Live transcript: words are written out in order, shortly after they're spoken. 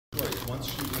once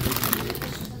she lays the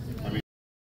eggs, I mean,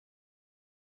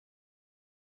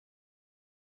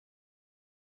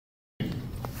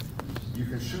 you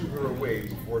can shoot her away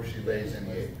before she lays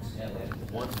any eggs.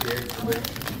 Once the eggs are laid,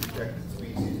 she's a protected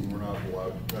species, and we're not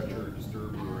allowed to touch her,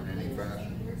 disturb her in any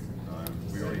fashion.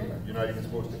 You're not even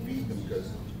supposed to feed them because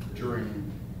during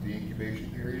the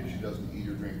incubation period, she doesn't eat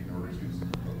or drink in order to.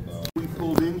 We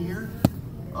pulled in here,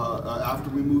 after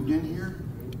we moved in here,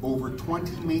 over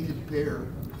 20 mated pair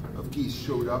of geese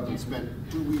showed up and spent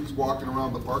 2 weeks walking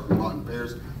around the parking lot in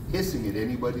pairs, hissing at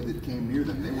anybody that came near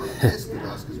them. They were pissed at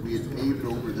us because we had paved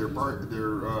over their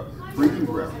breeding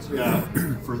grounds. Yeah.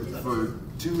 For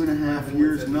 2.5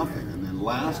 years, nothing. And then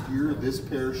last year, this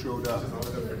pair showed up.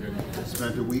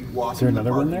 Spent a week walking. Is there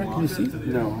another one there? Can you see?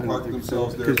 No, I don't think so.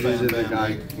 Because usually the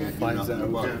guy finds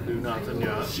out. Can't do nothing.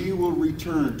 Yeah. She will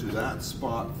return to that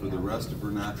spot for the rest of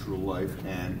her natural life,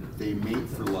 and they mate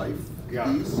for life.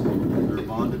 Yeah. Geese, they're a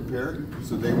bonded pair,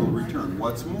 so they will return.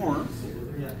 What's more,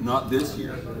 not this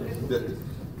year.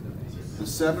 The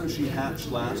 7 she hatched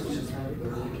last year.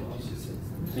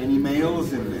 Any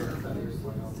males in there?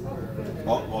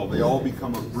 Well, they all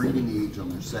become of breeding age on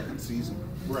their 2nd season.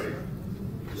 Right.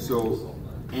 So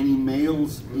any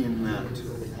males in that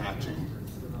hatching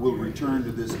will return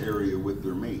to this area with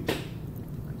their mate.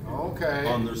 Okay.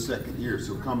 On their 2nd year.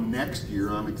 So come next year,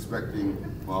 I'm expecting,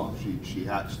 well, she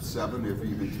hatched 7. If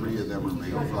even 3 of them are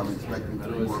males, I'm expecting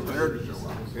 3 more pairs to show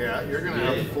up. Yeah, you're going to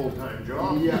have a full-time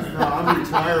job. Yeah, no, I'm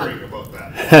retiring about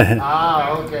that.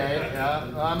 Okay.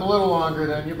 Yeah, I'm a little longer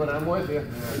than you, but I'm with you.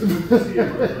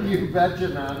 You betcha,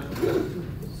 man.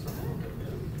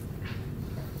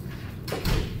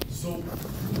 So,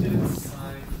 did it